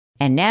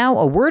And now,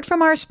 a word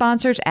from our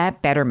sponsors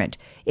at Betterment.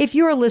 If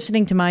you're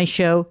listening to my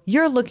show,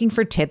 you're looking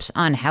for tips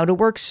on how to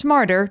work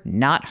smarter,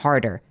 not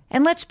harder.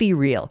 And let's be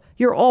real,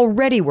 you're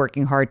already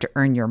working hard to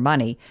earn your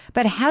money,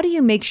 but how do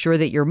you make sure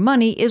that your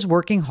money is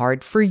working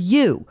hard for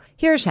you?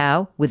 Here's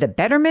how. With a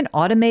Betterment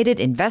automated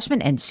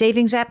investment and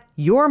savings app,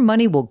 your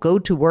money will go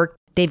to work.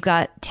 They've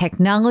got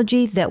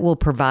technology that will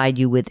provide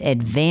you with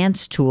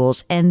advanced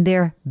tools, and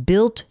they're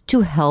built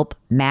to help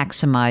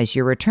maximize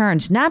your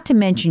returns, not to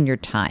mention your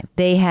time.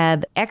 They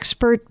have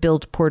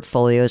expert-built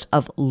portfolios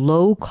of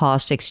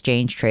low-cost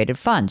exchange-traded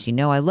funds. You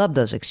know I love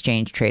those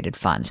exchange-traded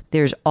funds.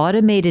 There's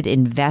automated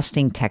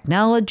investing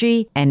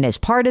technology, and as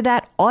part of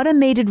that,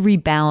 automated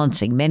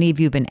rebalancing. Many of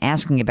you have been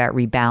asking about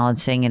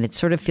rebalancing, and it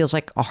sort of feels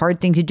like a hard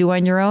thing to do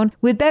on your own.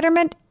 With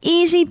Betterment,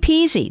 easy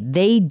peasy.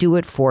 They do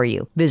it for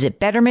you. Visit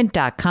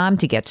Betterment.com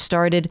to get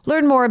started.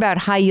 Learn more about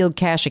high-yield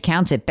cash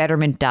accounts at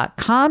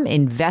Betterment.com.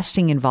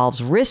 Investing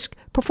involves risk.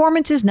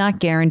 Performance is not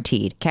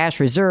guaranteed.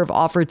 Cash reserve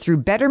offered through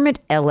Betterment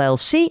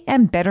LLC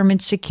and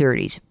Betterment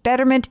Securities.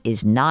 Betterment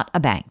is not a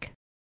bank.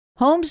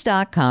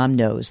 Homes.com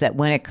knows that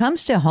when it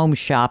comes to home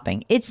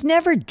shopping, it's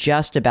never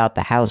just about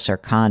the house or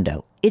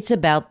condo. It's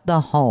about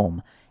the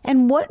home.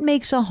 And what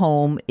makes a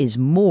home is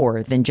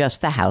more than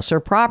just the house or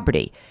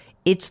property.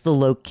 It's the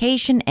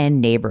location and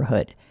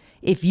neighborhood.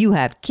 If you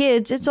have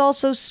kids, it's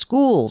also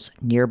schools,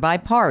 nearby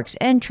parks,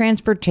 and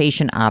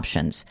transportation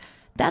options.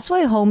 That's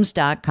why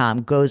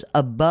Homes.com goes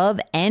above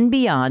and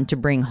beyond to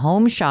bring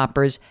home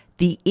shoppers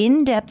the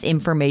in-depth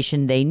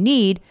information they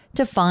need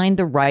to find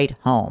the right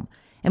home.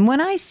 And when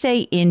I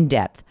say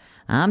in-depth,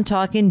 I'm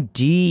talking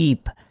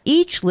deep.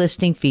 Each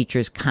listing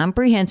features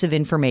comprehensive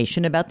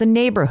information about the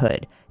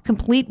neighborhood,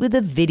 complete with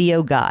a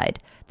video guide.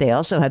 They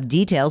also have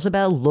details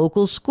about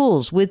local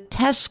schools with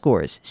test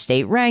scores,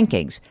 state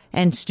rankings,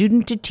 and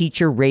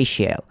student-to-teacher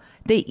ratio.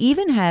 They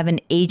even have an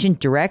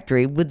agent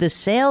directory with the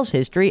sales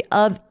history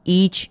of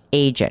each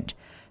agent.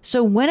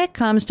 So when it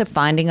comes to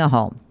finding a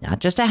home, not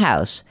just a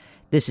house,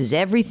 this is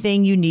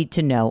everything you need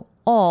to know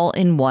all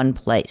in one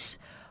place.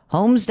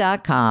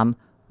 Homes.com,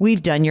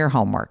 we've done your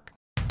homework.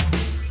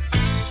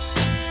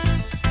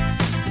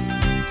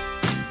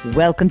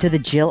 Welcome to the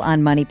Jill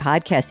on Money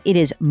podcast. It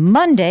is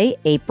Monday,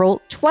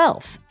 April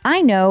 12th.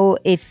 I know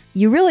if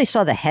you really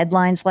saw the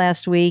headlines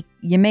last week,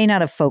 you may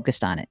not have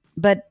focused on it,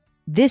 but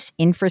this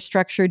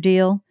infrastructure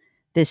deal,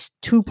 this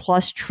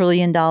 $2+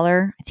 trillion,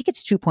 I think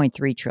it's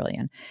 $2.3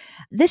 trillion.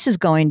 This is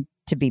going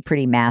to be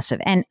pretty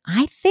massive. And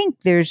I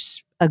think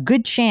there's a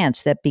good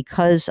chance that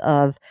because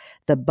of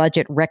the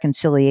budget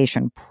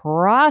reconciliation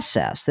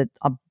process, that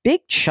a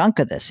big chunk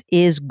of this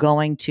is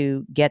going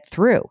to get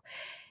through.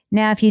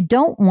 Now, if you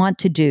don't want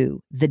to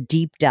do the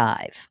deep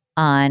dive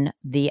on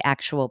the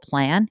actual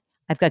plan,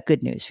 I've got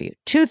good news for you.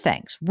 Two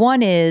things.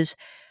 One is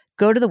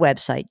go to the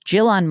website,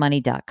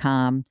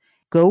 jillonmoney.com.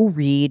 Go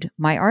read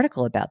my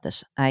article about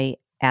this. I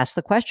asked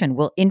the question,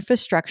 will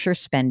infrastructure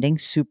spending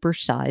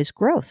supersize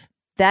growth?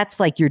 That's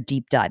like your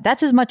deep dive.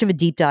 That's as much of a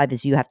deep dive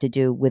as you have to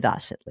do with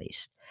us, at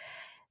least.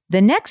 The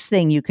next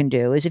thing you can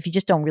do is if you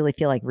just don't really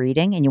feel like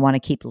reading and you want to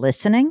keep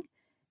listening,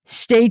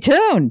 stay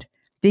tuned,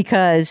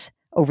 because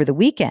over the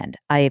weekend,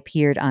 I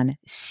appeared on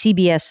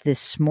CBS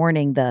This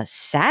Morning, the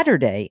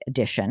Saturday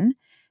edition,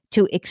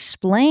 to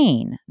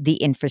explain the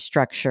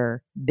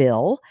infrastructure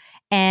bill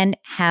and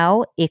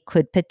how it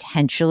could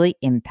potentially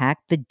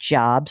impact the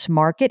jobs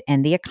market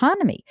and the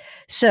economy.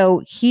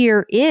 So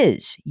here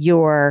is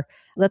your,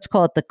 let's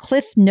call it the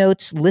Cliff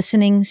Notes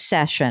listening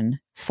session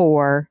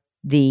for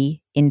the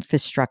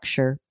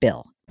infrastructure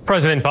bill.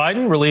 President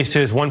Biden released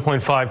his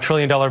 $1.5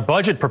 trillion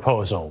budget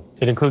proposal.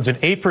 It includes an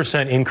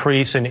 8%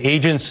 increase in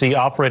agency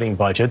operating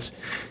budgets.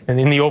 And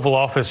in the Oval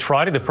Office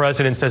Friday, the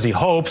president says he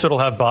hopes it'll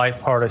have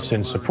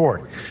bipartisan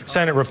support.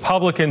 Senate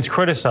Republicans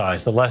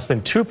criticized the less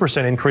than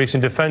 2% increase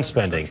in defense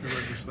spending.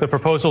 The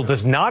proposal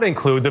does not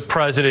include the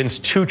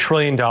president's $2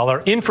 trillion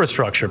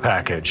infrastructure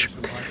package.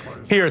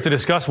 Here to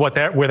discuss where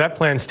that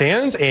plan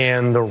stands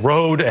and the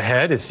road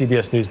ahead is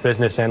CBS News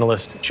business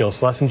analyst Jill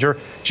Schlesinger.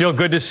 Jill,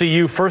 good to see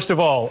you. First of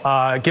all,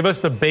 give us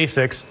the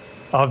basics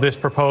of this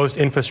proposed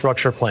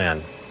infrastructure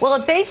plan. Well,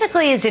 it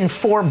basically is in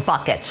 4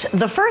 buckets.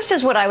 The first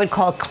is what I would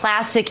call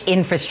classic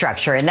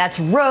infrastructure, and that's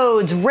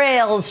roads,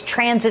 rails,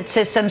 transit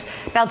systems,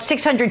 about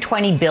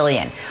 $620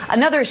 billion.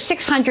 Another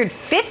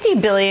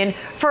 $650 billion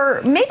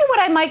for maybe what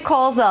I might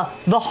call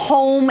the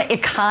home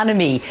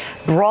economy,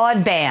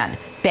 broadband,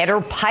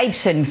 better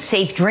pipes and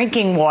safe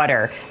drinking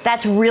water.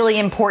 That's really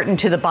important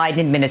to the Biden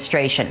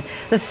administration.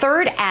 The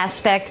third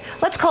aspect,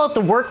 let's call it the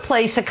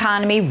workplace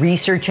economy,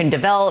 research and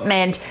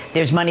development.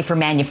 There's money for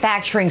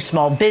manufacturing,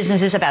 small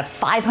businesses, about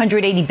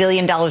 $580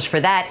 billion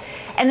for that.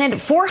 And then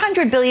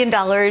 $400 billion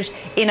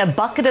in a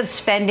bucket of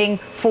spending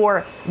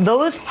for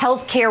those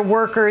healthcare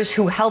workers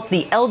who help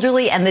the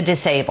elderly and the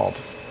disabled.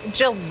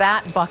 Jill,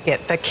 that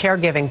bucket, the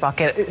caregiving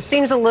bucket, it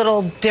seems a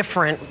little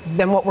different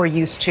than what we're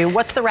used to.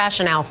 What's the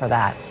rationale for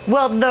that?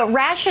 Well, the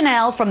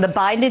rationale from the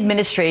Biden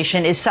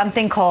administration is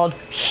something called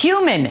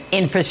human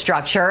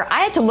infrastructure.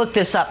 I had to look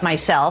this up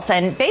myself,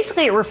 and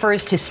basically it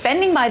refers to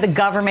spending by the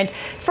government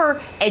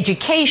for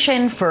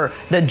education, for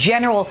the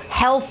general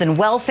health and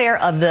welfare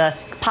of the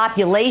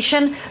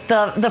population.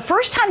 The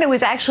first time it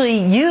was actually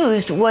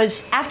used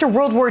was after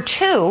World War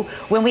II,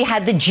 when we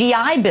had the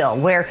GI Bill,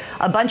 where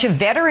a bunch of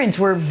veterans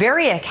were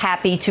very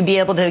happy to be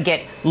able to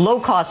get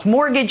low-cost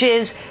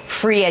mortgages,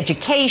 free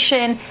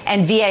education,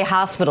 and VA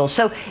hospitals.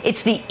 So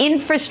it's the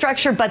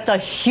infrastructure, but the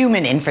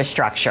human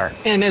infrastructure.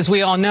 And as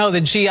we all know, the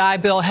GI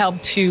Bill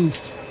helped to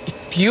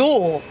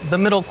fuel the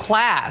middle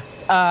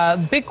class.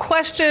 Big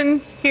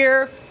question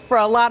here for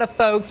a lot of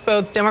folks,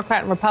 both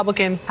Democrat and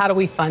Republican: how do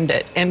we fund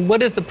it? And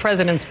what is the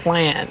president's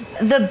plan?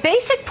 The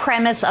basic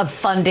premise of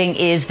funding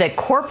is that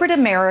corporate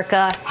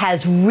America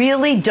has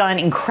really done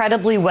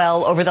incredibly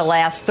well over the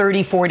last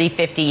 30, 40,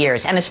 50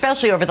 years, and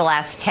especially over the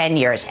last 10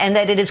 years, and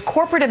that it is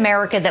corporate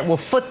America that will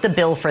foot the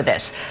bill for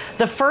this.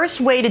 The first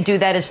way to do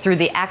that is through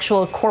the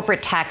actual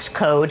corporate tax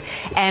code.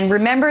 And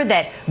remember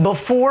that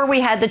before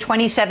we had the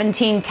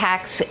 2017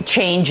 tax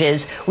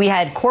changes, we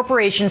had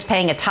corporations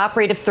paying a top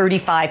rate of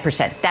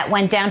 35%. That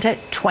went down to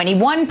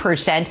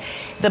 21%.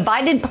 The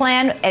Biden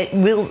plan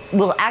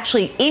will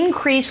actually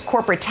increase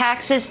corporate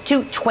taxes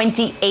to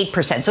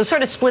 28%, so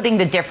sort of splitting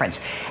the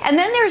difference. And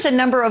then there's a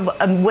number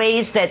of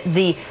ways that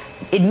the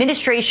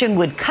administration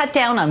would cut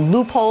down on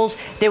loopholes.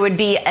 There would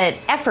be an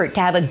effort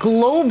to have a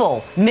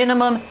global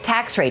minimum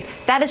tax rate.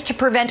 That is to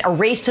prevent a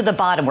race to the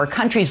bottom where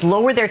countries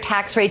lower their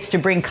tax rates to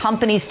bring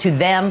companies to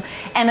them,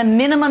 and a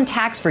minimum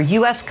tax for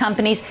U.S.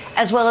 companies,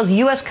 as well as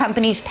U.S.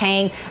 companies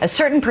paying a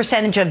certain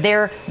percentage of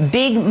their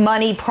big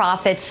money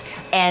profits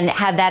and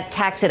have that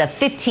tax at a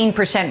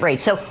 15%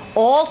 rate. So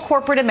all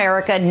corporate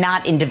America,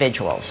 not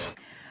individuals.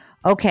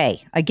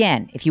 Okay,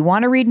 again, if you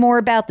want to read more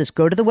about this,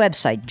 go to the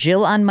website,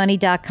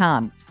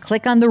 JillOnMoney.com.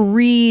 Click on the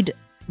read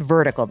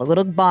vertical, the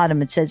little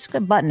bottom, it says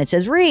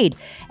read.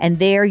 And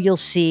there you'll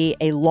see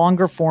a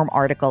longer form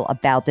article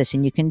about this,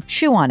 and you can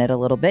chew on it a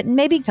little bit and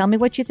maybe tell me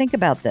what you think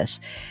about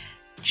this.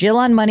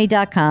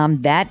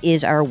 JillOnMoney.com, that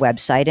is our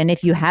website. And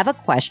if you have a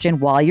question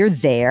while you're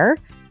there,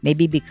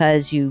 maybe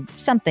because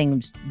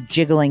something's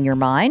jiggling your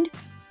mind,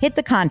 hit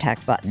the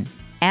contact button.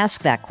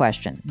 Ask that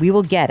question. We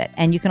will get it.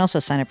 And you can also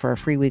sign up for a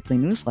free weekly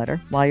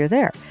newsletter while you're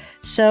there.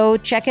 So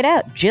check it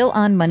out,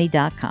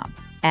 JillOnMoney.com.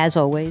 As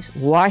always,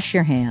 wash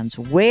your hands,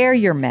 wear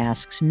your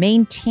masks,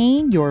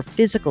 maintain your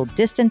physical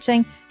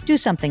distancing, do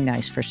something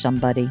nice for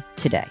somebody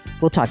today.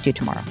 We'll talk to you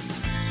tomorrow.